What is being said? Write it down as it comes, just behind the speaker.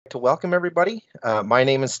to welcome everybody. My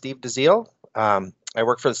name is Steve DeZiel. I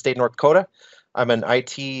work for the state of North Dakota. I'm an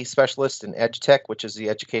IT specialist in EdTech, which is the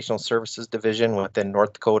Educational Services Division within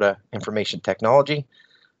North Dakota Information Technology.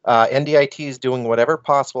 NDIT is doing whatever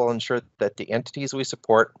possible to ensure that the entities we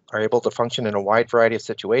support are able to function in a wide variety of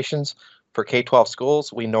situations. For K-12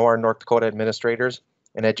 schools, we know our North Dakota administrators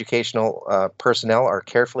and educational personnel are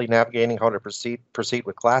carefully navigating how to proceed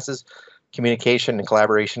with classes, communication, and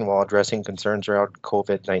collaboration while addressing concerns around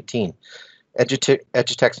COVID-19.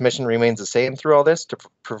 EduTech's mission remains the same through all this, to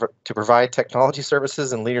provide technology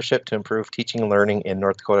services and leadership to improve teaching and learning in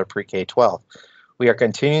North Dakota pre-K-12. We are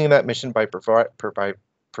continuing that mission by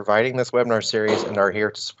providing this webinar series and are here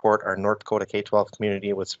to support our North Dakota K-12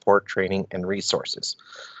 community with support, training, and resources.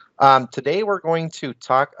 Today we're going to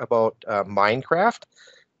talk about Minecraft,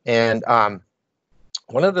 and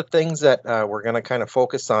one of the things that we're going to kind of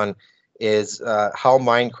focus on is how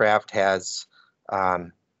Minecraft has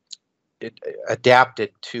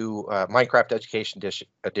adapted to Minecraft Education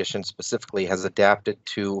Edition specifically has adapted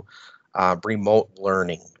to remote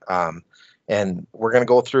learning. And we're going to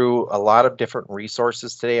go through a lot of different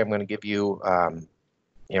resources today. I'm going to give you, a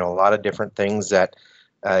lot of different things that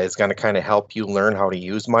is going to kind of help you learn how to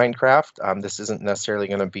use Minecraft. This isn't necessarily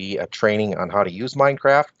going to be a training on how to use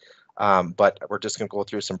Minecraft, but we're just going to go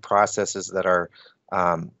through some processes that are,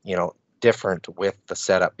 different with the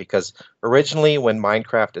setup, because originally when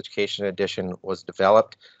Minecraft Education Edition was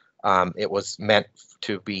developed, it was meant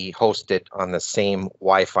to be hosted on the same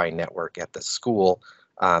Wi-Fi network at the school,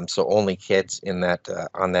 so only kids in that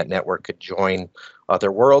on that network could join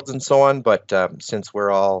other worlds and so on. But since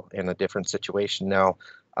we're all in a different situation now,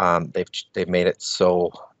 they've made it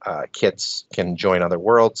so kids can join other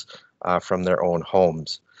worlds from their own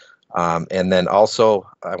homes. And then also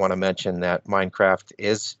I want to mention that Minecraft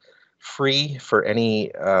is free for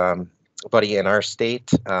anybody in our state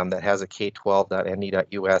that has a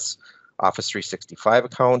k12.nd.us Office 365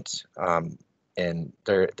 account, and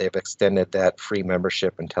they've extended that free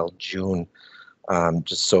membership until June,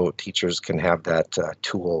 just so teachers can have that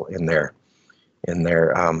tool in their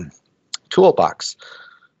toolbox.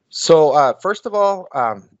 So first of all,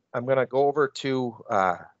 I'm going to go over to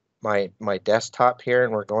my desktop here,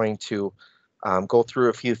 and we're going to go through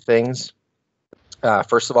a few things.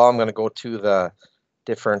 First of all, I'm going to go to the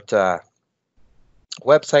different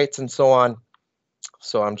websites and so on.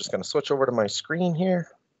 So I'm just going to switch over to my screen here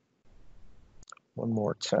one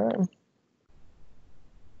more time.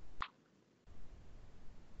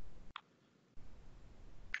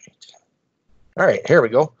 All right, here we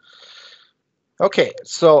go. Okay,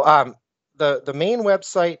 so the main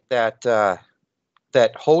website that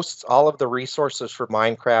that hosts all of the resources for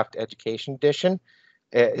Minecraft Education Edition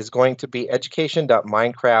is going to be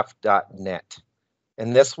education.minecraft.net,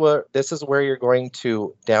 and this is where you're going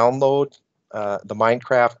to download the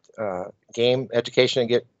Minecraft game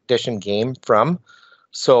Education Edition game from.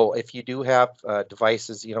 So if you do have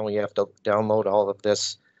devices, you have to download all of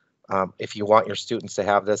this. If you want your students to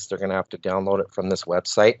have this, they're going to have to download it from this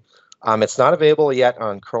website. It's not available yet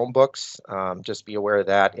on Chromebooks. Just be aware of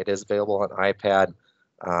that. It is available on iPad,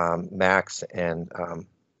 Macs, and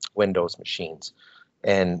Windows machines.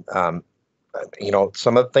 And some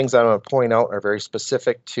of the things I'm going to point out are very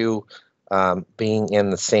specific to being in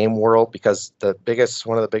the same world, because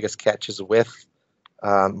one of the biggest catches with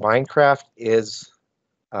Minecraft is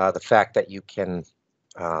the fact that you can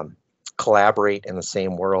collaborate in the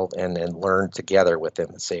same world and learn together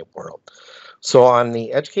within the same world. So on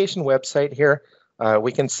the education website here,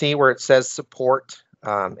 we can see where it says support,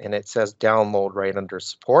 and it says download right under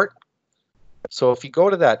support. So if you go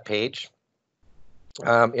to that page,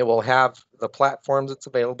 it will have the platforms it's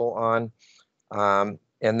available on,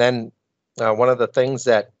 and then one of the things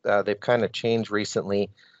that they've kind of changed recently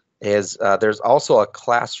is there's also a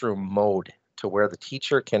classroom mode, to where the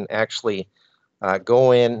teacher can actually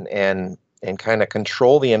go in and kind of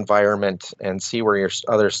control the environment and see where your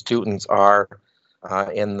other students are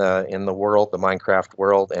in the world, the Minecraft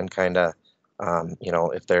world, and kind of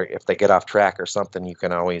if they get off track or something, you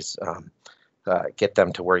can always get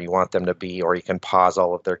them to where you want them to be, or you can pause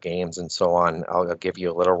all of their games and so on. I'll give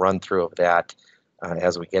you a little run through of that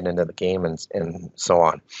as we get into the game and so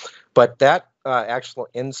on. But that actual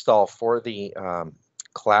install for the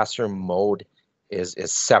classroom mode is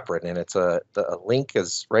separate, and the link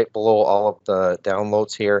is right below all of the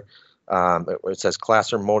downloads here. It says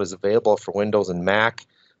classroom mode is available for Windows and Mac.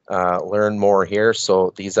 Learn more here.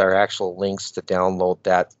 So these are actual links to download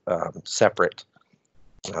that separate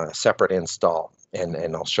install,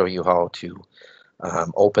 and I'll show you how to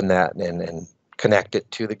open that and connect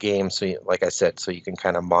it to the game. So like I said, so you can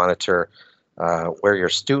kind of monitor where your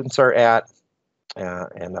students are at,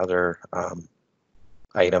 and other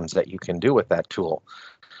items that you can do with that tool.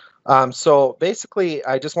 So basically,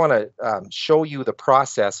 I just want to show you the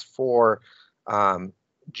process for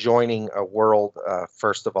joining a world,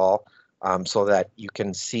 first of all, so that you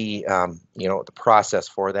can see, the process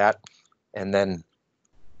for that. And then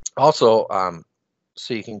also,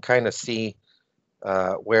 so you can kind of see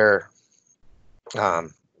where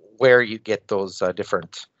you get those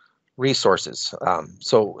different resources.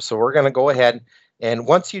 So we're going to go ahead, and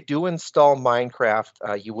once you do install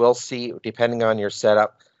Minecraft, you will see, depending on your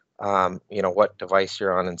setup, what device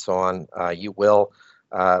you're on and so on, you will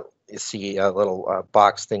see a little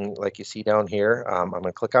box thing like you see down here. I'm going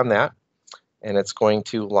to click on that, and it's going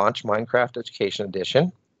to launch Minecraft Education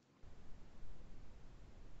Edition.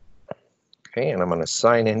 Okay, and I'm going to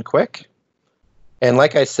sign in quick. And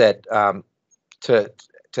like I said, to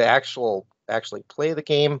actually play the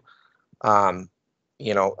game, I'm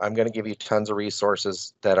going to give you tons of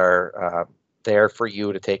resources that are there for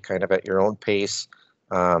you to take kind of at your own pace.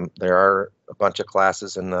 There are a bunch of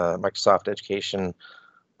classes in the Microsoft Education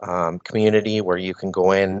community where you can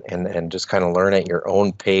go in and just kind of learn at your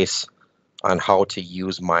own pace on how to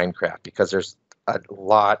use Minecraft, because there's a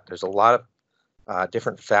lot of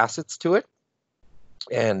different facets to it.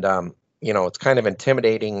 And, it's kind of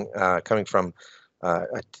intimidating coming from,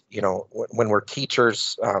 when we're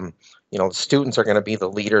teachers, the students are going to be the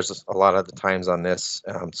leaders a lot of the times on this.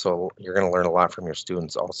 So you're going to learn a lot from your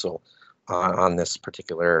students also on this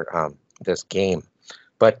particular, this game.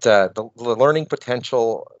 But the learning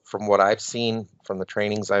potential, from what I've seen from the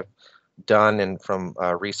trainings I've done and from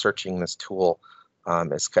researching this tool,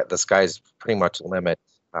 the sky's pretty much the limit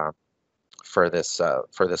for this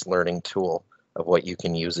learning tool of what you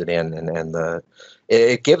can use it in, and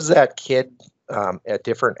it gives that kid a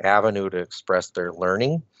different avenue to express their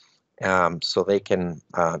learning, so they can,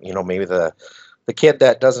 maybe the kid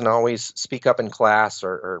that doesn't always speak up in class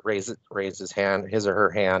or raise his or her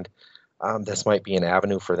hand, this might be an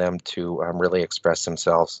avenue for them to really express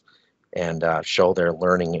themselves and show their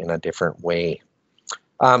learning in a different way.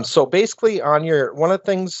 So basically, one of the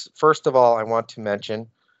things, first of all, I want to mention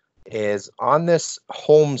is on this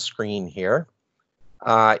home screen here,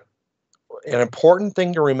 an important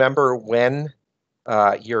thing to remember when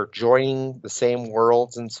you're joining the same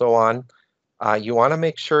worlds and so on, you want to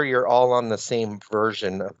make sure you're all on the same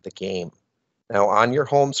version of the game. Now, on your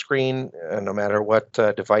home screen, no matter what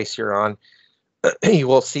device you're on, you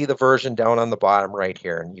will see the version down on the bottom right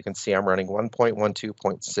here, and you can see I'm running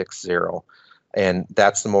 1.12.60, and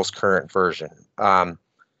that's the most current version.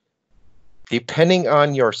 Depending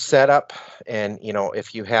on your setup, and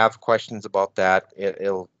if you have questions about that,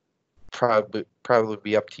 it'll probably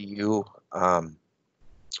be up to you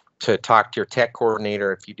to talk to your tech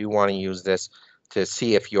coordinator if you do want to use this, to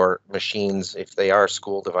see if your machines, if they are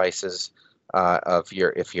school devices,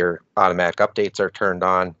 if your automatic updates are turned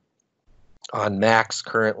on Macs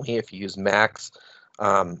currently. If you use Macs,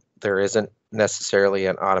 there isn't necessarily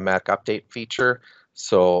an automatic update feature.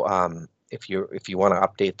 So if you want to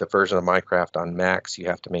update the version of Minecraft on Macs, you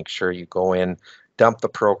have to make sure you go in, dump the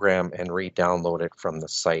program, and re-download it from the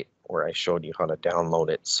site where I showed you how to download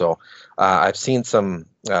it. So I've seen some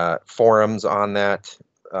forums on that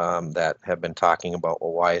that have been talking about,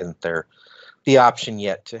 well, why isn't there the option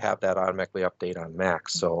yet to have that automatically update on Mac?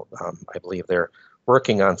 So I believe they're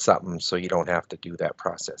working on something so you don't have to do that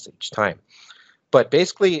process each time. But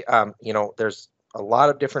basically, there's a lot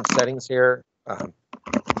of different settings here.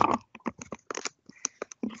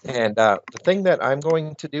 And the thing that I'm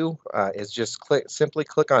going to do is just simply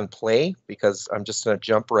click on play, because I'm just going to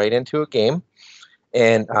jump right into a game,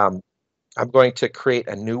 and I'm going to create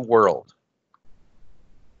a new world.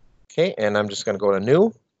 Okay, and I'm just going to go to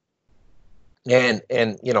new, and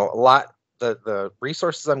the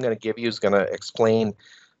resources I'm going to give you is going to explain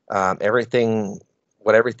what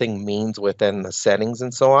everything means within the settings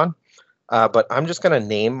and so on. But I'm just going to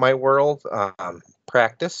name my world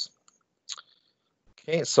practice.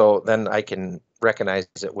 Okay, so then I can recognize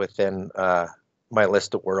it within my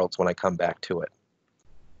list of worlds when I come back to it.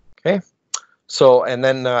 Okay, so and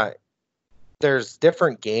then there's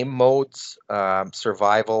different game modes,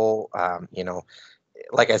 survival.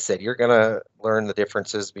 Like I said, you're gonna learn the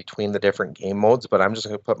differences between the different game modes, but I'm just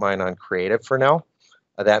gonna put mine on creative for now.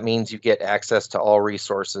 That means you get access to all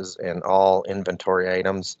resources and all inventory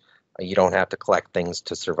items. You don't have to collect things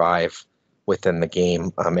to survive within the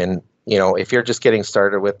game. And if you're just getting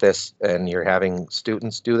started with this and you're having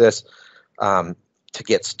students do this, to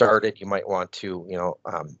get started, you might want to,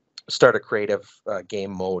 start a creative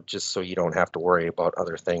game mode, just so you don't have to worry about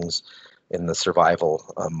other things in the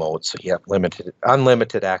survival mode. So you have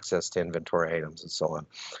unlimited access to inventory items and so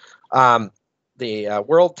on. The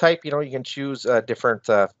world type, you can choose different,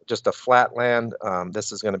 just a flat land.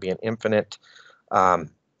 This is going to be an infinite land.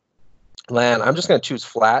 I'm just going to choose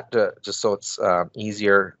flat just so it's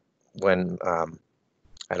easier when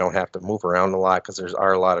I don't have to move around a lot, because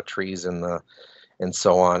are a lot of trees in the and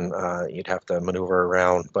so on. You'd have to maneuver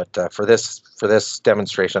around. But for this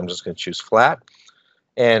demonstration, I'm just going to choose flat.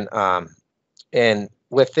 And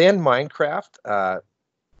within Minecraft,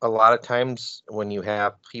 a lot of times when you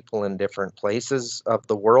have people in different places of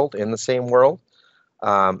the world, in the same world,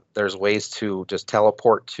 there's ways to just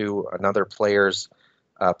teleport to another player's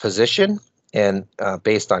position, and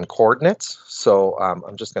based on coordinates. So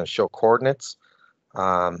I'm just going to show coordinates.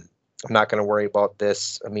 I'm not going to worry about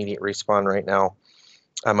this immediate respawn right now.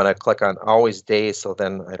 I'm going to click on always day, so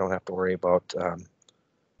then I don't have to worry about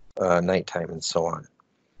nighttime and so on.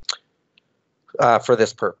 For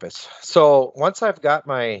this purpose. So once I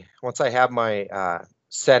have my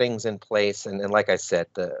settings in place, and like I said,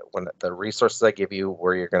 the resources I give you,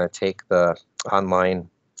 where you're going to take the online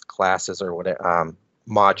classes or whatever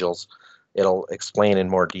modules, it'll explain in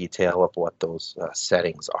more detail of what those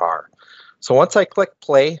settings are. So once I click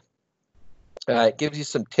play, it gives you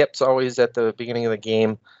some tips always at the beginning of the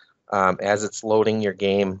game as it's loading your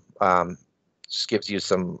game. Just gives you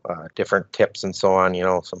some different tips and so on.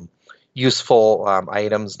 Some useful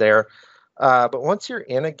items there. But once you're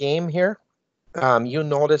in a game here, you'll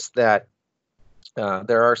notice that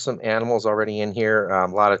there are some animals already in here. A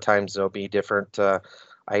lot of times there'll be different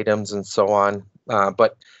items and so on.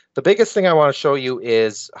 But the biggest thing I want to show you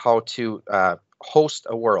is how to host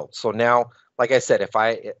a world. So now, like I said,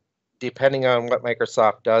 depending on what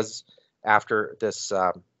Microsoft does after this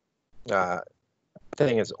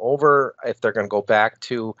thing is over, if they're going to go back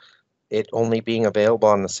to it only being available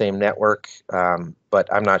on the same network,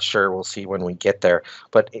 but I'm not sure. We'll see when we get there.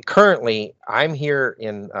 But currently, I'm here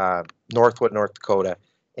in Northwood, North Dakota,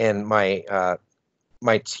 and my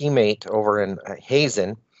teammate over in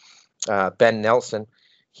Hazen, Ben Nelson,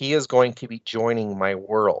 he is going to be joining my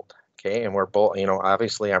world. Okay, and we're both,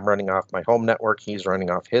 obviously I'm running off my home network. He's running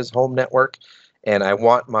off his home network, and I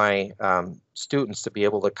want my students to be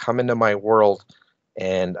able to come into my world.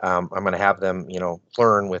 And I'm going to have them,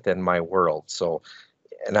 learn within my world. So,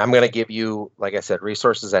 and I'm going to give you, like I said,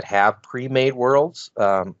 resources that have pre-made worlds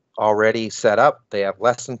already set up. They have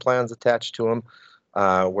lesson plans attached to them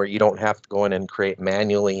where you don't have to go in and create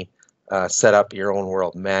manually, set up your own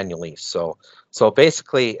world manually. So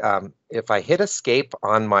basically, if I hit escape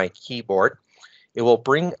on my keyboard, it will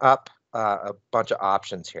bring up a bunch of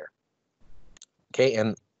options here. Okay,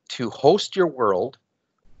 and to host your world,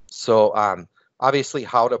 so obviously,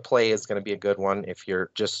 how to play is going to be a good one if you're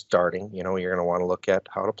just starting. You're going to want to look at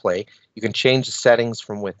how to play. You can change the settings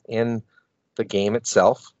from within the game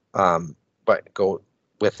itself, but go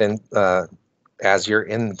within as you're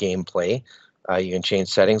in gameplay. You can change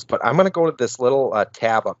settings. But I'm going to go to this little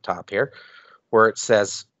tab up top here where it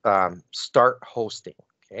says Start Hosting.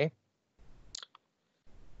 Okay,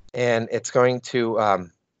 and it's going to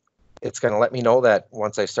let me know that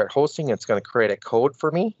once I start hosting, it's going to create a code for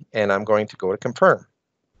me, and I'm going to go to confirm.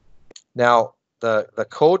 Now, the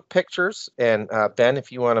code pictures, and Ben,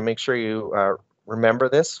 if you want to make sure you remember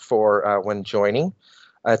this for when joining,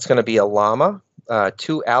 it's going to be a llama,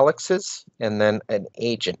 2 Alexes, and then an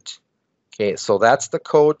agent. Okay, so that's the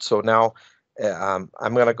code. So now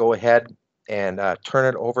I'm going to go ahead and turn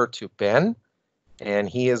it over to Ben, and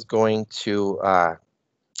he is going to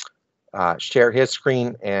share his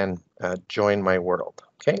screen and join my world.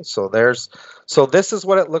 Okay, so this is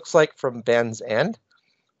what it looks like from Ben's end.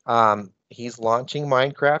 He's launching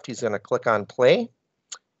Minecraft. He's going to click on play,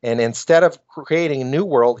 and instead of creating a new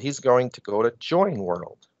world, he's going to go to join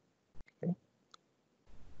world. Okay.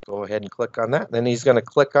 Go ahead and click on that. Then he's going to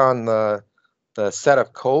click on the set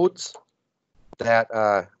of codes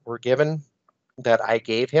that were given, that I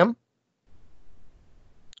gave him.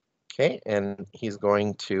 Okay, and he's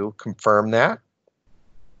going to confirm that.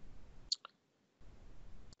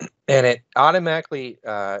 And it automatically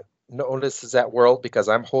notices that world because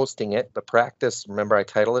I'm hosting it. The practice, remember I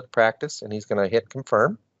titled it practice, and he's going to hit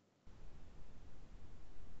confirm.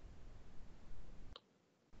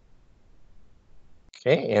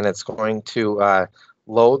 Okay, and it's going to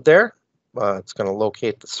load there. It's going to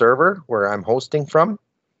locate the server where I'm hosting from.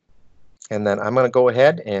 And then I'm going to go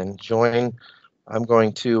ahead and join. I'm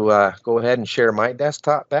going to go ahead and share my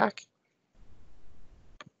desktop back.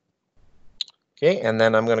 Okay, and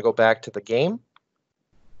then I'm going to go back to the game.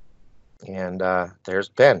 And there's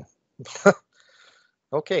Ben.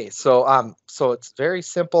 Okay, so it's very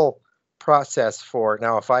simple process for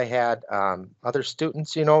now. If I had other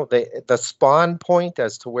students, you know, the spawn point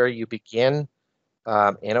as to where you begin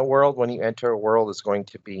in a world when you enter a world is going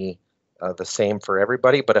to be the same for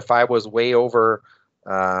everybody. But if I was way over,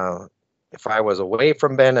 if I was away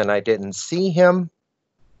from Ben and I didn't see him,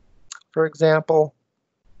 for example,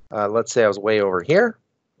 let's say I was way over here,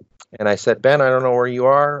 and I said, Ben, I don't know where you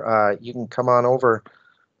are. You can come on over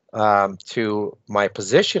to my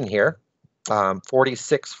position here,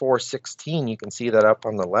 46,416. You can see that up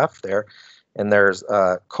on the left there, and there's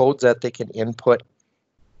codes that they can input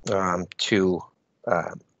to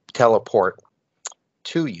teleport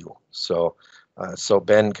to you. So, so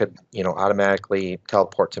Ben could, you know, automatically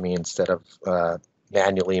teleport to me instead of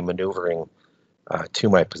manually maneuvering to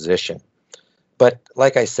my position. But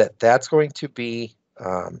like I said, that's going to be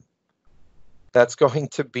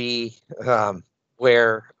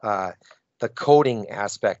where the coding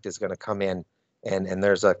aspect is going to come in, and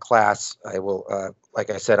there's a class I will, like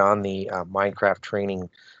I said, on the Minecraft training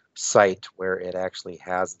site where it actually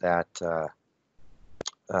has that,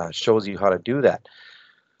 shows you how to do that.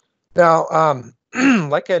 Now,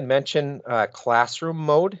 like I had mentioned, classroom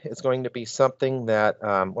mode is going to be something that,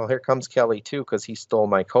 well, here comes Kelly too, because he stole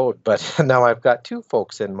my code, but now I've got two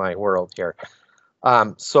folks in my world here.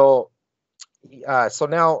 So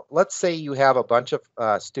now let's say you have a bunch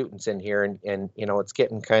of students in here, and you know, it's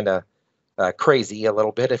getting kind of crazy a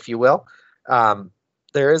little bit, if you will.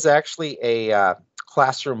 There is actually a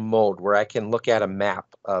classroom mode where I can look at a map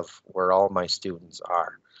of where all my students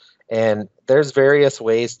are. And there's various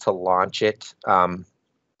ways to launch it,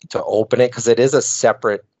 to open it, because it is a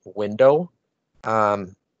separate window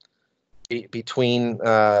between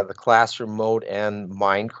the classroom mode and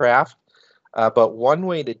Minecraft. But one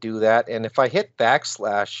way to do that, and if I hit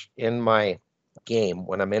backslash in my game,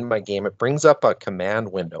 when I'm in my game, it brings up a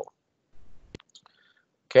command window.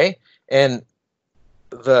 Okay, and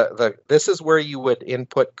this is where you would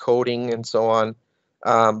input coding and so on.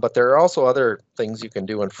 But there are also other things you can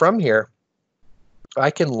do. And from here, I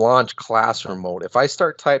can launch classroom mode. If I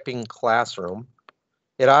start typing classroom,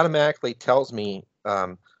 it automatically tells me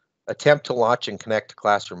attempt to launch and connect to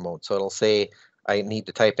classroom mode. So it'll say I need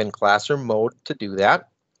to type in classroom mode to do that.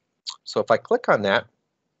 So if I click on that,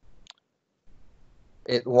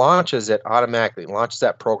 it launches it automatically, launches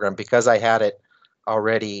that program because I had it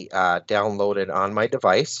already downloaded on my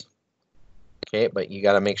device. Okay, but you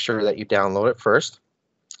got to make sure that you download it first.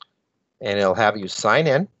 And it'll have you sign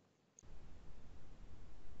in.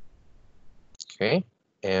 Okay,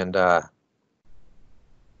 and wait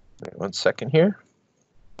 1 second here.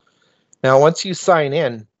 Now, once you sign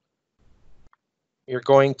in, you're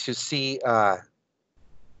going to see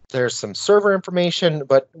there's some server information,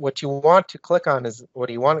 but what you want to click on is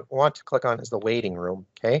the waiting room.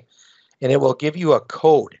 Okay, and it will give you a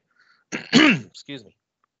code. Excuse me.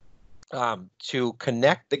 To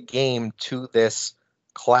connect the game to this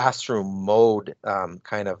classroom mode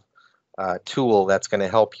kind of tool that's going to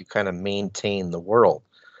help you kind of maintain the world.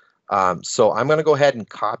 So I'm going to go ahead and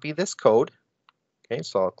copy this code. Okay,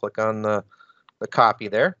 so I'll click on the copy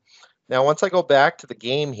there. Now, once I go back to the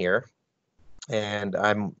game here, and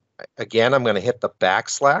I'm going to hit the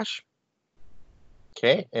backslash.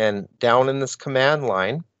 Okay, and down in this command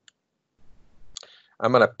line,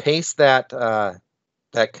 I'm going to paste that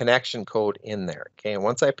that connection code in there. Okay, and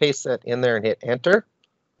once I paste that in there and hit enter,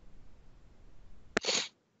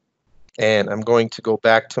 and I'm going to go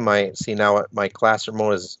back to my, see now my classroom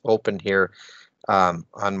mode is opened here on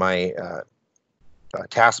my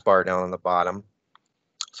taskbar down on the bottom.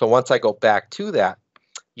 So once I go back to that,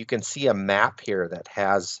 you can see a map here that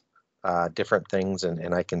has different things,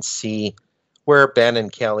 and I can see where Ben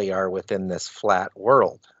and Kelly are within this flat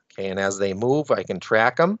world. Okay, and as they move, I can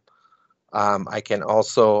track them. I can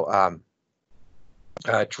also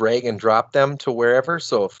drag and drop them to wherever.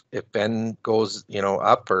 So if Ben goes, you know,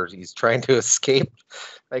 up or he's trying to escape,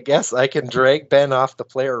 I guess I can drag Ben off the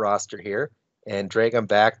player roster here and drag him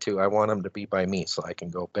back to, I want him to be by me. So I can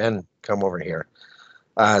go, Ben, come over here.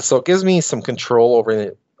 So it gives me some control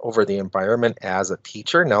over the environment as a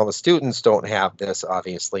teacher. Now the students don't have this,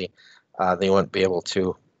 obviously. They wouldn't be able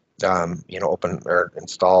to you know, open or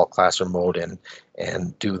install classroom mode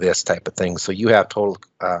and do this type of thing. So you have total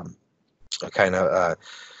kind of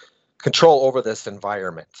control over this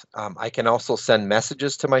environment. I can also send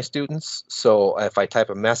messages to my students. So if I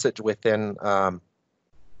type a message within, hi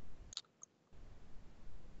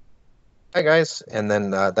guys, and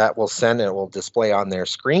then that will send and it will display on their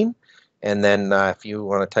screen. And then if you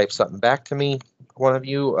want to type something back to me, one of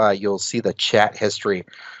you, you'll see the chat history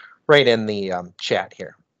right in the chat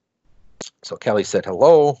here. So Kelly said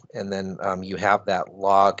hello, and then you have that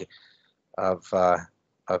log of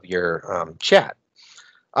your chat.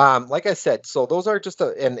 Like I said, so those are just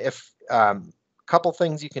and if couple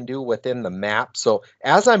things you can do within the map. So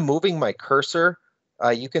as I'm moving my cursor,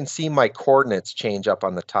 you can see my coordinates change up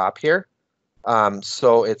on the top here.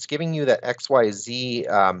 So it's giving you that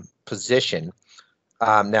XYZ position.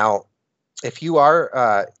 Now, if you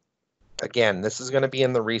are, again, this is going to be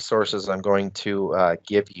in the resources I'm going to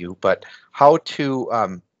give you, but how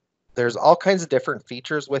to, there's all kinds of different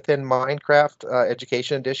features within Minecraft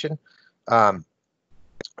Education Edition,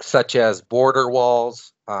 such as border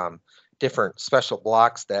walls, different special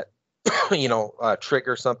blocks that,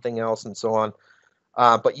 trigger something else and so on.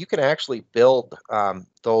 But you can actually build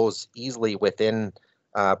those easily within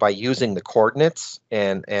by using the coordinates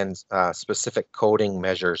and specific coding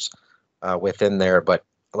measures within there. But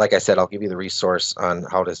like I said, I'll give you the resource on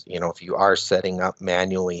how to, if you are setting up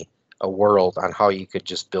manually a world, on how you could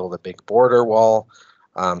just build a big border wall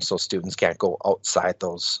so students can't go outside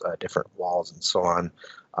those different walls and so on.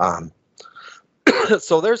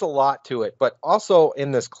 So there's a lot to it, but also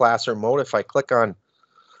in this classroom mode, if I click on,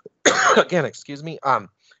 again, excuse me, if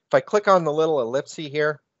I click on the little ellipse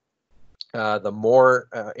here, the more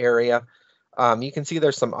area, you can see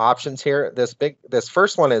there's some options here. This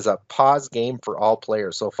first one is a pause game for all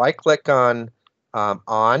players. So if I click on,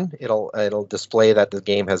 it'll display that the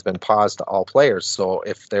game has been paused to all players. So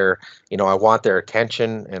if they're, I want their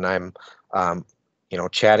attention and I'm,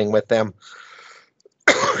 chatting with them,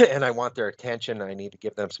 and I want their attention, I need to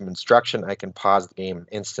give them some instruction, I can pause the game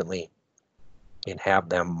instantly and have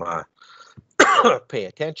them pay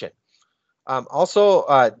attention.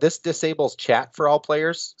 Also, this disables chat for all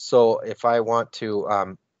players. So if I want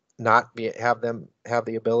to have them have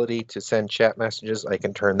the ability to send chat messages, I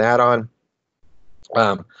can turn that on.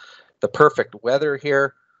 The perfect weather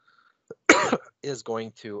here is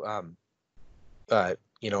going to,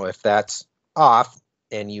 if that's off,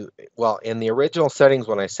 and in the original settings,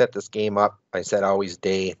 when I set this game up, I set always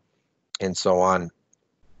day and so on,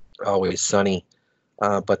 always sunny.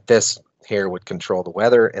 But this here would control the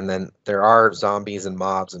weather, and then there are zombies and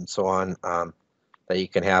mobs and so on that you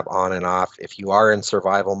can have on and off. If you are in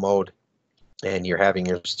survival mode and you're having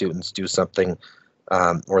your students do something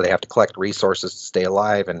or they have to collect resources to stay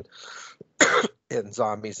alive, and and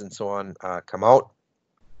zombies and so on come out,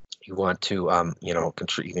 you want to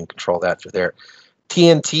you can control that through there.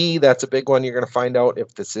 TNT, that's a big one. You're going to find out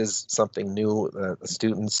if this is something new. The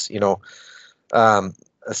students,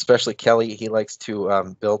 especially Kelly, he likes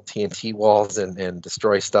to build TNT walls and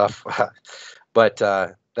destroy stuff. But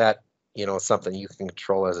that, is something you can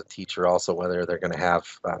control as a teacher also, whether they're going to have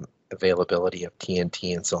availability of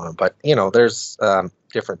TNT and so on. But, there's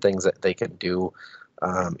different things that they can do,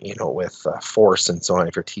 with force and so on.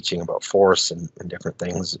 If you're teaching about force and different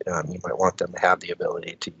things, you might want them to have the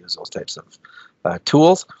ability to use those types of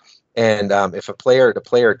tools. And if a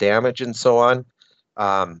player-to-player damage and so on,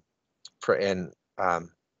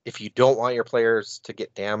 if you don't want your players to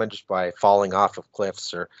get damaged by falling off of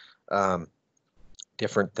cliffs or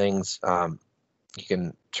different things, you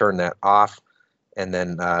can turn that off. And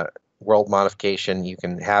then world modification, you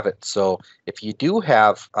can have it so if you do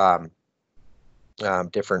have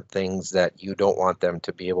different things that you don't want them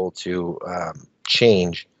to be able to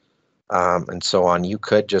change and so on, you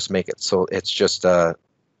could just make it so it's just a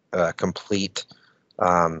complete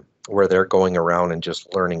where they're going around and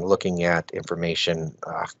just looking at information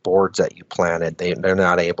off boards that you planted. They're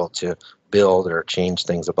not able to build or change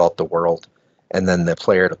things about the world. And then the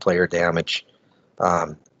player-to-player damage,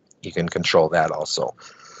 you can control that also.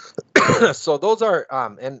 So those are,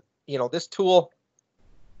 this tool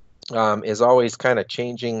is always kind of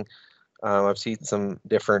changing. I've seen some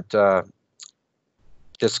different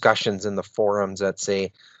discussions in the forums that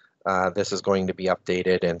say this is going to be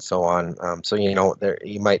updated and so on. So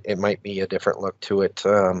it might be a different look to it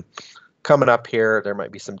coming up here. There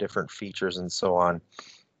might be some different features and so on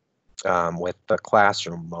with the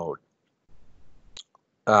classroom mode.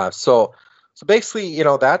 So basically,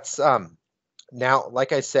 that's now,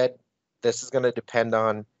 like I said, this is going to depend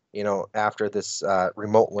on after this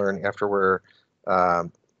remote learning, after we're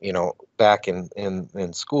back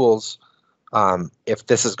in schools. If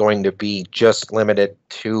this is going to be just limited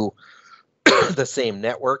to the same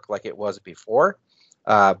network like it was before,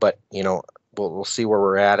 but we'll see where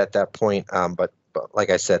we're at that point. But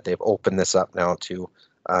like I said, they've opened this up now to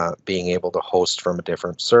being able to host from a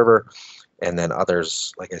different server, and then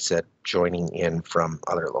others, like I said, joining in from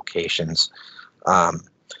other locations.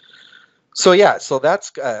 So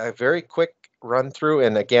that's a very quick run through.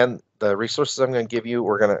 And again, the resources I'm going to give you,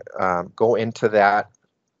 we're going to go into that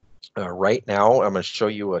Right now, I'm going to show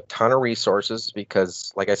you a ton of resources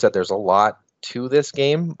because, like I said, there's a lot to this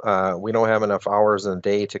game. We don't have enough hours in a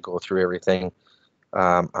day to go through everything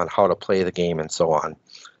on how to play the game and so on.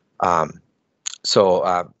 Um,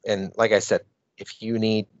 and like I said, if you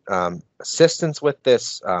need assistance with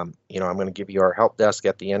this, I'm going to give you our help desk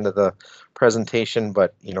at the end of the presentation,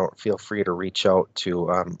 but, feel free to reach out to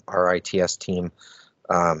our ITS team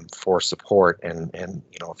for support. And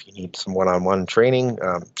if you need some one-on-one training,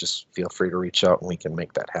 just feel free to reach out and we can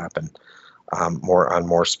make that happen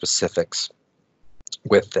more specifics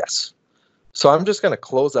with this. So I'm just going to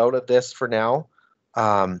close out of this for now.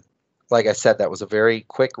 Like I said, that was a very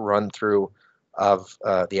quick run through of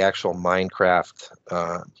the actual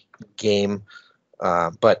Minecraft game.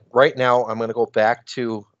 But right now I'm going to go back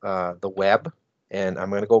to the web, and I'm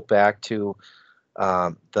going to go back to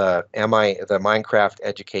the Minecraft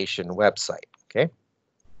education website. Okay.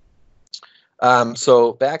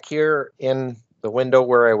 So back here in the window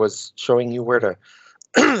where I was showing you where to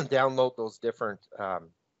download those different,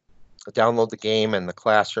 download the game and the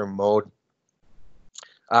classroom mode.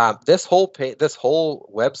 This whole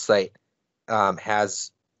website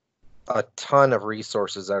has a ton of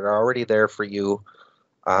resources that are already there for you,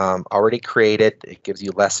 already created. It gives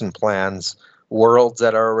you lesson plans, worlds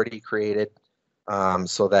that are already created,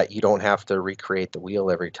 so that you don't have to recreate the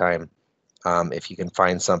wheel every time. If you can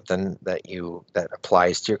find something that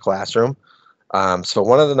applies to your classroom. So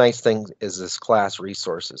one of the nice things is this class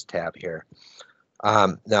resources tab here.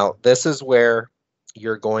 Now this is where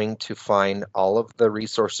you're going to find all of the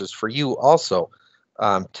resources for you also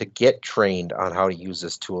to get trained on how to use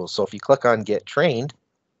this tool. So if you click on Get Trained,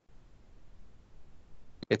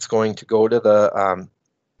 it's going to go to the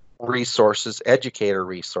resources, educator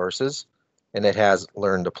resources, and it has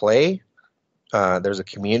Learn to Play. There's a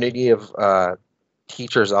community of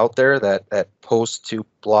teachers out there that post to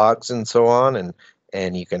blogs and so on,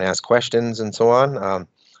 and you can ask questions and so on.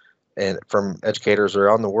 And from educators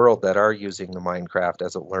around the world that are using the Minecraft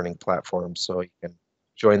as a learning platform. So you can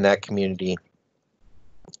join that community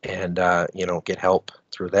and get help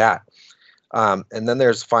through that. And then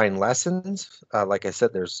there's Find Lessons. Like I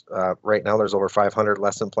said, there's right now there's over 500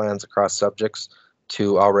 lesson plans across subjects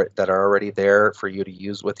that are already there for you to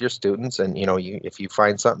use with your students. And if you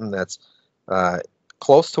find something that's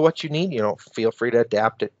close to what you need, feel free to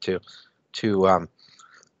adapt it to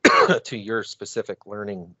to your specific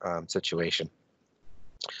learning situation.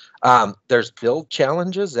 There's build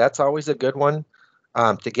challenges. That's always a good one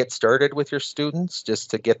to get started with your students, just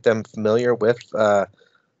to get them familiar with the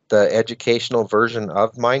educational version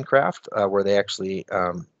of Minecraft, where they actually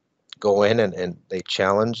go in and they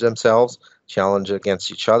challenge themselves, challenge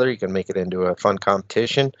against each other. You can make it into a fun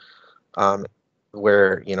competition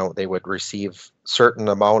where they would receive certain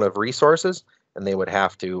amount of resources and they would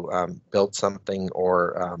have to build something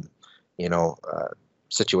or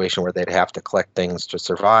situation where they'd have to collect things to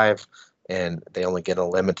survive, and they only get a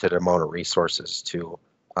limited amount of resources to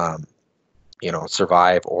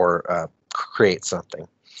survive or create something.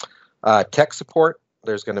 Tech support,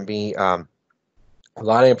 there's going to be a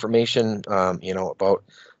lot of information about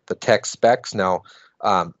the tech specs. Now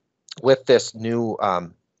with this new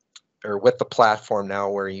or with the platform now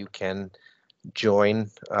where you can join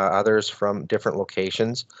others from different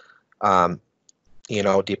locations,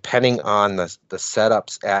 depending on the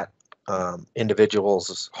setups at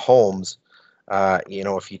individuals' homes,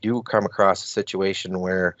 if you do come across a situation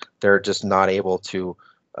where they're just not able to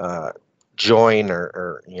join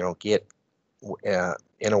or get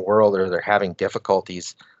in a world, or they're having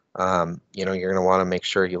difficulties, you're going to want to make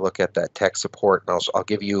sure you look at that tech support. And I'll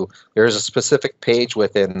give you, there's a specific page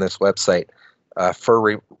within this website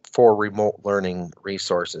for remote learning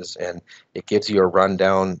resources, and it gives you a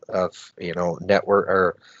rundown of network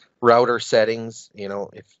or router settings.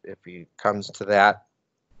 If it comes to that,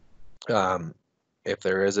 if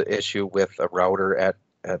there is an issue with a router at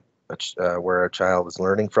where a child is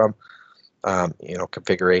learning from,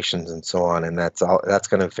 configurations and so on, and that's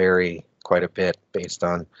going to vary quite a bit based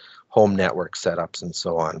on home network setups and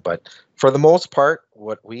so on. But for the most part,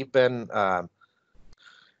 what we've been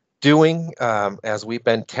doing as we've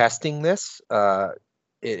been testing this,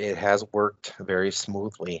 it has worked very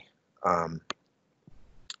smoothly.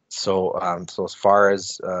 So as far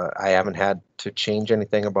as I haven't had to change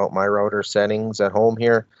anything about my router settings at home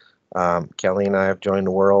here. Kelly and I have joined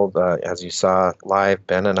the world, as you saw live.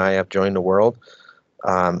 Ben and I have joined the world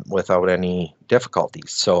without any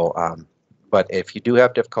difficulties. So, but if you do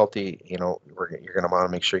have difficulty, you're going to want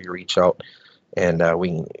to make sure you reach out, and we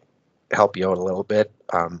can help you out a little bit.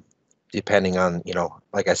 Depending on,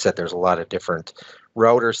 like I said, there's a lot of different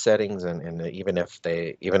router settings, and even if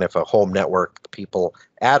a home network, people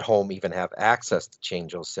at home even have access to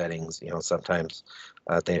change those settings, sometimes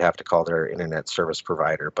they'd have to call their internet service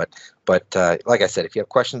provider. But like I said, if you have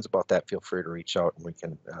questions about that, feel free to reach out and we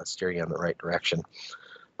can steer you in the right direction.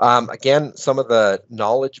 Again, some of the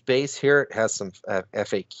knowledge base here, it has some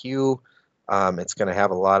FAQ. It's going to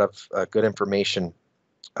have a lot of good information,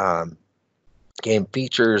 game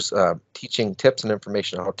features, teaching tips and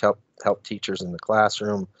information on how to help teachers in the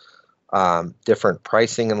classroom, different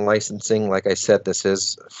pricing and licensing. Like I said, this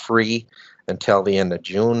is free until the end of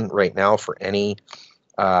June right now for any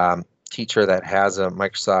teacher that has a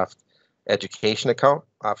Microsoft Education account,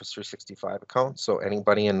 Office 365 account. So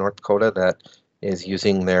anybody in North Dakota that is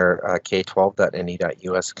using their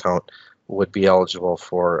k12.ne.us account would be eligible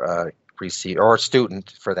for receive, or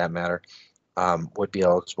student for that matter, would be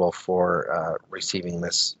eligible for receiving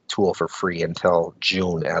this tool for free until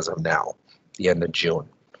June as of now, the end of June.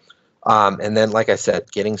 And then, like I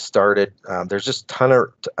said, getting started, there's just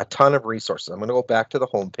a ton of resources. I'm going to go back to the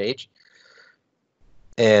home page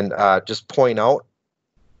and just point out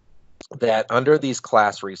that under these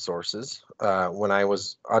class resources, when I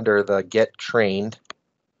was under the Get Trained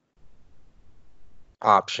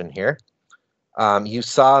option here, you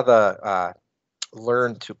saw the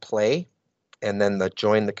Learn to Play and then the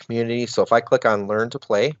Join the Community. So if I click on Learn to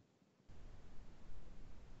Play,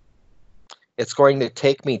 it's going to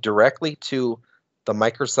take me directly to the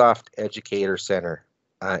Microsoft Educator Center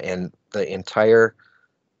and the entire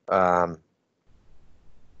My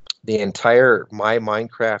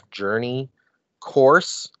Minecraft Journey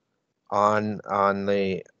course on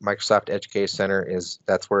the Microsoft Educator Center.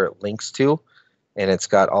 That's where it links to, and it's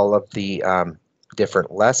got all of the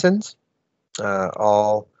different lessons,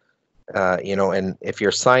 and if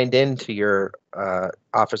you're signed in to your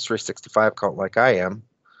Office 365 account like I am,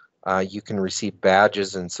 you can receive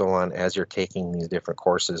badges and so on as you're taking these different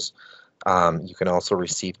courses. You can also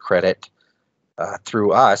receive credit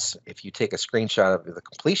through us. If you take a screenshot of the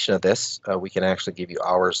completion of this, we can actually give you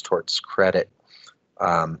hours towards credit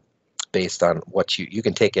based on what you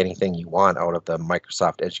can take anything you want out of the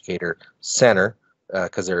Microsoft Educator Center,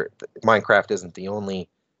 because Minecraft isn't the only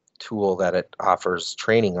tool that it offers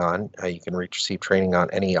training on. You can receive training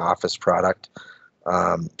on any Office product.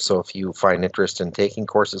 So if you find interest in taking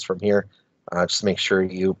courses from here, just make sure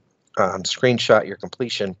you screenshot your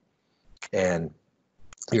completion and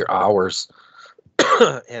your hours,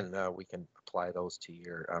 and we can apply those to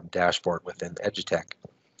your dashboard within EduTech.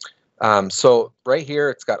 So right here,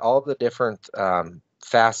 it's got all of the different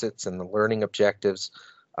facets and the learning objectives.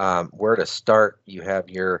 Where to start, you have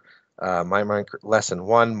your Minecraft lesson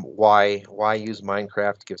 1, why use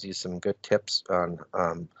Minecraft, gives you some good tips on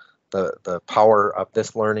the power of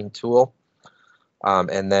this learning tool,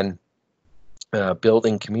 and then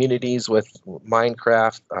building communities with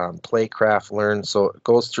Minecraft, Playcraft, Learn. So it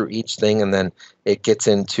goes through each thing, and then it gets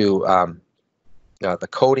into the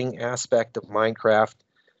coding aspect of Minecraft,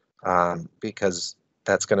 because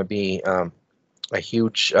that's going to be a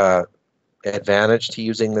huge advantage to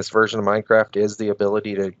using this version of Minecraft, is the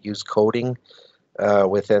ability to use coding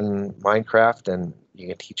within Minecraft, and you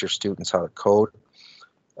can teach your students how to code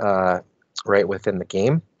right within the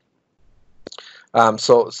game.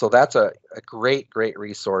 So that's a great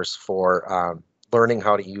resource for learning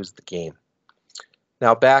how to use the game.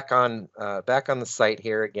 Now back on the site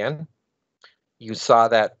here again, you saw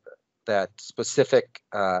that specific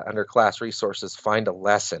under class resources, find a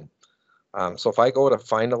lesson. So if I go to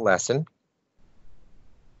find a lesson,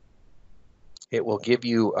 it will give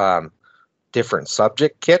you different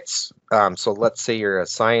subject kits. So let's say you're a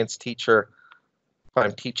science teacher. If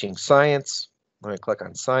I'm teaching science, let me click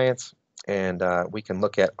on science, and we can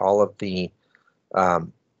look at all of the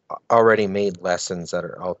already made lessons that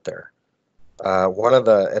are out there. One of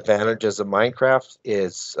the advantages of Minecraft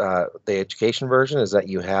is the education version is that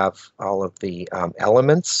you have all of the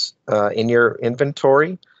elements in your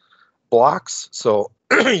inventory blocks. So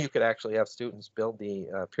you could actually have students build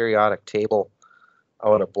the periodic table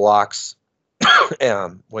out of blocks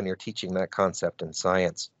when you're teaching that concept in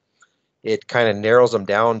science. It kind of narrows them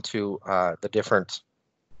down to the different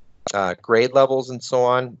grade levels and so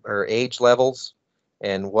on, or age levels,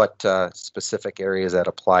 and what specific areas that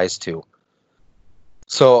applies to.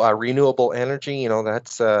 So renewable energy,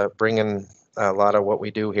 that's bringing a lot of what we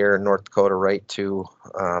do here in North Dakota right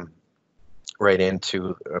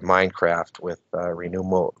into Minecraft with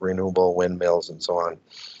renewable windmills and so on.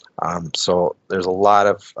 So there's a lot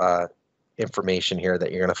of information here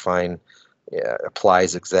that you're going to find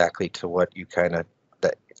applies exactly to what you to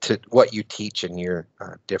what you teach in your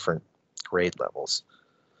different grade levels.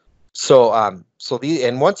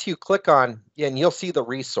 And once you click on, and you'll see the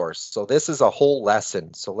resource. So this is a whole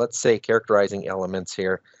lesson. So let's say characterizing elements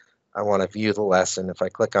here. I want to view the lesson. If I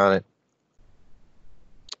click on it,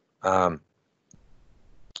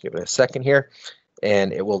 give it a second here,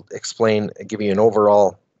 and it will explain, give you an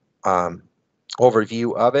overall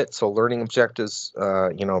overview of it. So learning objectives,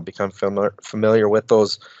 become familiar with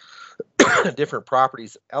those different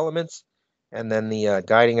properties, elements, and then the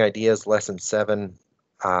guiding ideas, lesson 7,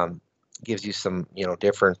 gives you some,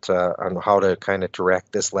 different on how to kind of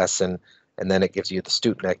direct this lesson, and then it gives you the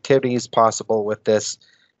student activities possible with this.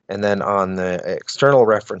 And then on the external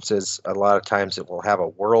references, a lot of times it will have a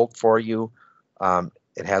world for you.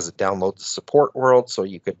 It has a download the support world, so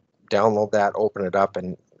you could download that, open it up,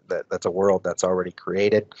 and that's a world that's already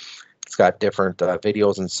created. It's got different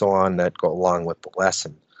videos and so on that go along with the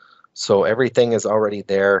lesson. So everything is already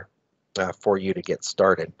there for you to get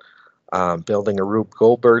started. Building a Rube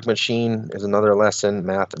Goldberg machine is another lesson,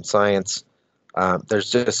 math and science.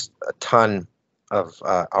 There's just a ton of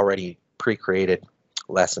already pre-created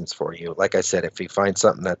lessons for you. Like I said, if you find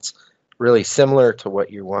something that's really similar to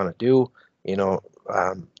what you want to do, you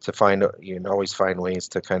can always find ways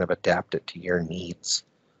to kind of adapt it to your needs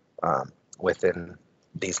within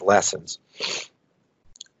these lessons.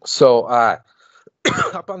 So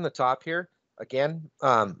up on the top here, again,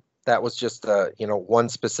 that was just one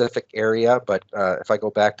specific area, but if I go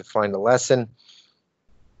back to find the lesson,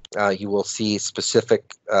 you will see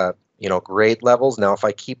specific grade levels. Now if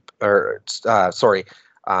I keep,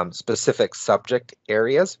 specific subject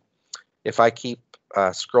areas, if I keep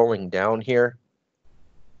scrolling down here,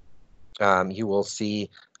 you will see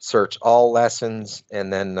search all lessons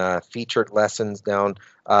and then featured lessons down.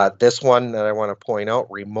 This one that I want to point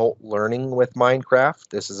out, remote learning with Minecraft.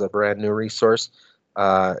 This is a brand new resource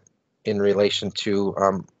in relation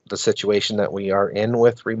to the situation that we are in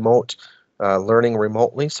with remote learning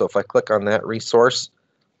remotely. So if I click on that resource,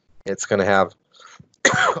 it's going to have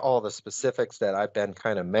all the specifics that I've been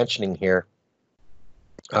kind of mentioning here.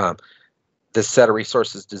 This set of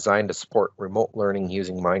resources designed to support remote learning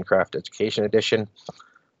using Minecraft Education Edition.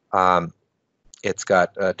 It's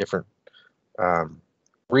got different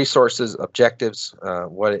resources, objectives,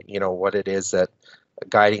 what it is that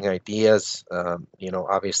guiding ideas.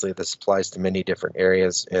 Obviously this applies to many different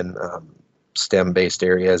areas in STEM-based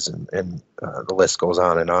areas, and the list goes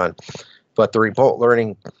on and on. But the remote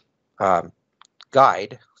learning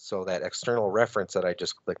guide, so that external reference that I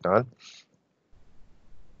just clicked on,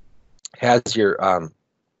 has your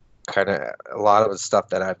kind of a lot of the stuff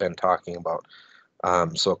that I've been talking about.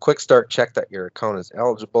 So a quick start, check that your account is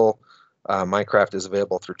eligible. Minecraft is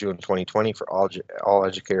available through June 2020 for all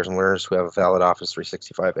educators and learners who have a valid Office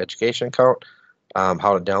 365 education account.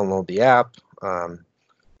 How to download the app,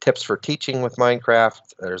 tips for teaching with Minecraft.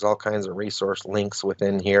 There's all kinds of resource links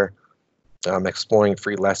within here, exploring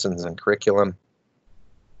free lessons and curriculum.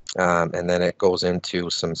 And then it goes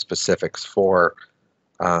into some specifics for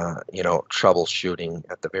troubleshooting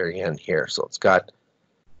at the very end here. So it's got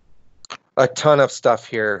a ton of stuff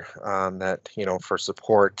here that, for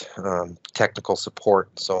support, technical support,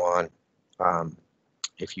 and so on,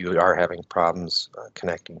 if you are having problems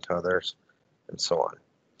connecting to others, and so on.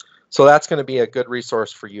 So that's going to be a good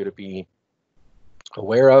resource for you to be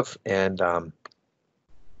aware of, and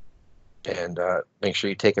make sure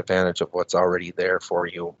you take advantage of what's already there for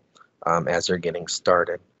you as you're getting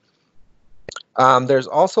started. There's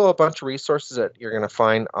also a bunch of resources that you're going to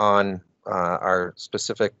find on our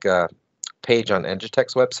specific page on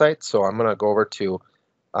Edutech's website. So I'm going to go over to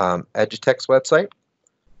Edutech's website.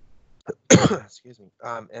 Excuse me.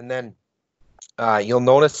 And then you'll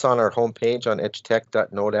notice on our homepage on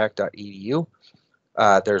edutech.nodac.edu,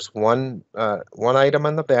 there's one item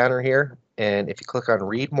on the banner here, and if you click on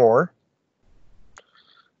Read More,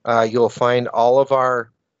 you'll find all of our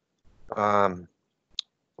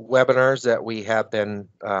webinars that we have been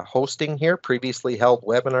hosting here, previously held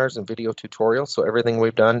webinars and video tutorials. So everything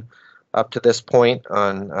we've done up to this point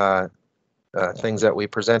on things that we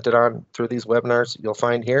presented on through these webinars, you'll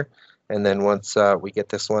find here. And then once we get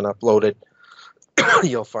this one uploaded,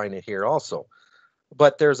 you'll find it here also.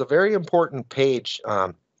 But there's a very important page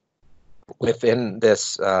within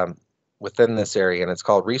this area, and it's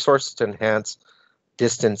called Resources to Enhance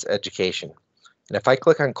Distance Education. And if I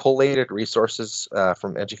click on collated resources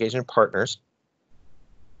from education partners,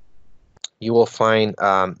 you will find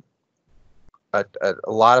a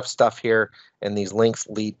lot of stuff here, and these links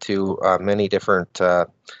lead to many different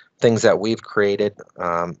things that we've created,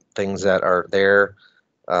 things that are there,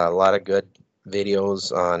 a lot of good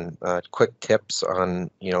videos on quick tips on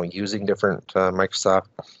using different Microsoft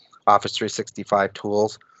Office 365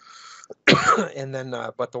 tools. And then,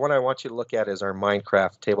 but the one I want you to look at is our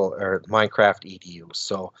Minecraft table or Minecraft EDU.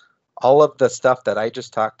 So all of the stuff that I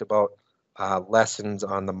just talked about, lessons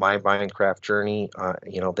on the My Minecraft journey,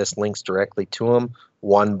 this links directly to them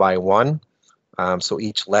one by one. So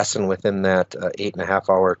each lesson within that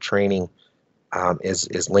 8.5-hour training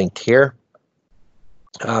is linked here.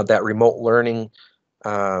 That remote learning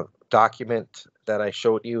document that I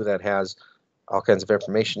showed you that has all kinds of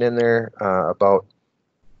information in there about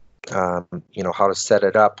how to set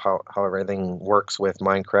it up, how everything works with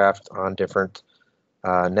Minecraft on different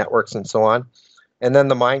networks and so on. And then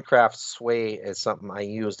the Minecraft Sway is something I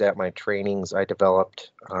used at my trainings I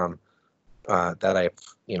developed that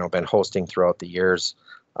I've been hosting throughout the years.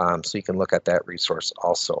 So you can look at that resource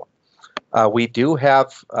also. We do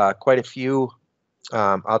have quite a few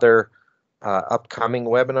other upcoming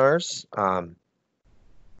webinars,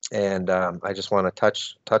 and I just want to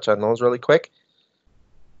touch on those really quick.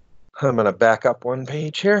 I'm going to back up one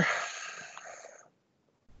page here.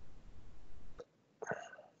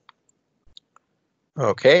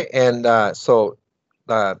 Okay, and so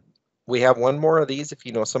we have one more of these. If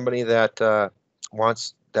you know somebody that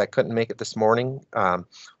couldn't make it this morning,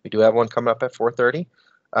 we do have one coming up at 4:30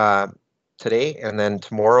 today, and then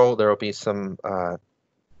tomorrow there will be some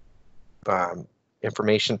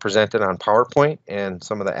information presented on PowerPoint and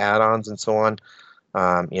some of the add-ons and so on.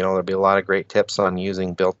 There'll be a lot of great tips on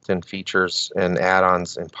using built-in features and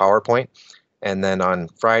add-ons in PowerPoint. And then on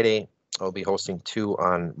Friday, I'll be hosting 2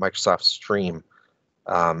 on Microsoft Stream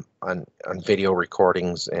on video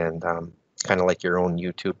recordings and kind of like your own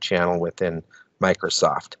YouTube channel within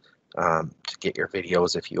Microsoft to get your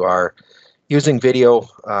videos. If you are using video,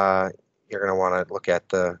 you're going to want to look at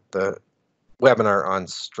the webinar on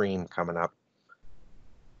Stream coming up.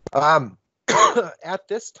 At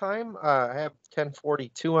this time, I have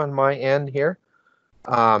 10:42 on my end here.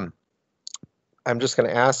 I'm just going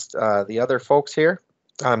to ask the other folks here.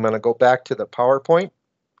 I'm going to go back to the PowerPoint.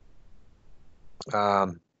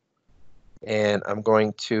 And I'm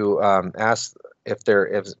going to ask if there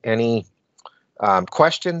is any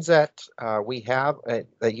questions that we have,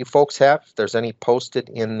 that you folks have. If there's any posted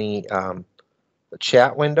in the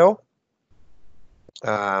chat window.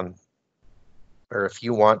 Or if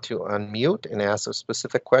you want to unmute and ask a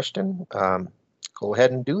specific question, go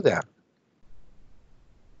ahead and do that.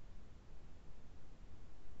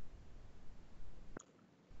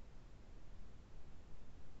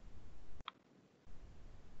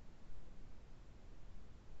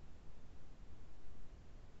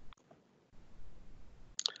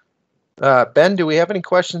 Ben, do we have any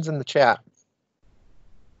questions in the chat?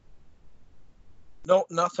 No,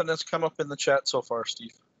 nothing has come up in the chat so far,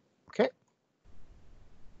 Steve. Okay.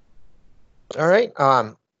 All right.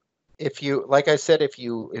 If you, like I said, if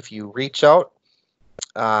you reach out,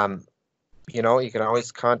 you can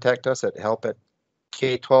always contact us at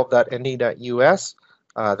help@k12.nd.us.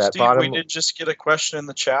 Steve, we did just get a question in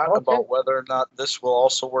the chat about whether or not this will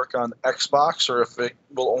also work on Xbox or if it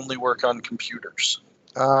will only work on computers.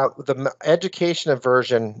 The education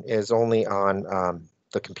version is only on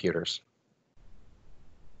the computers.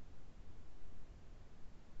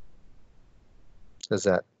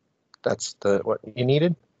 That's what you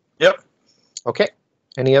needed? Yep. Okay.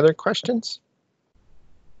 Any other questions?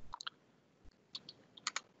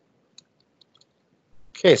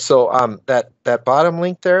 Okay, so that bottom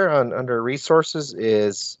link there under resources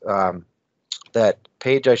is that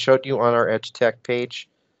page I showed you on our EdTech page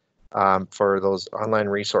for those online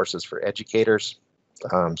resources for educators.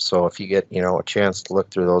 So if you get a chance to look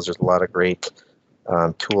through those, there's a lot of great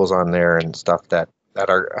tools on there and stuff that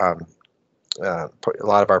are a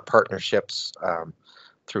lot of our partnerships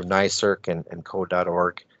through NYSERC and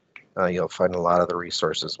code.org. You'll find a lot of the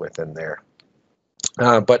resources within there.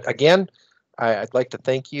 But again, I'd like to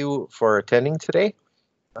thank you for attending today.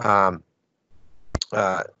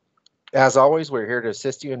 As always, we're here to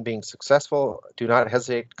assist you in being successful. Do not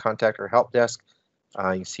hesitate to contact our help desk.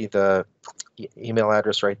 You see the email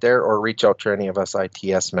address right there, or reach out to any of us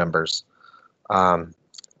ITS members.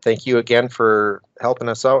 Thank you again for helping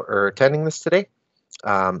us out or attending this today,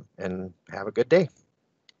 and have a good day.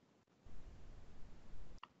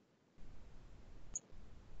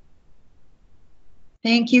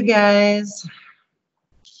 Thank you, guys.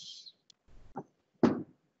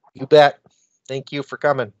 You bet. Thank you for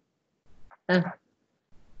coming.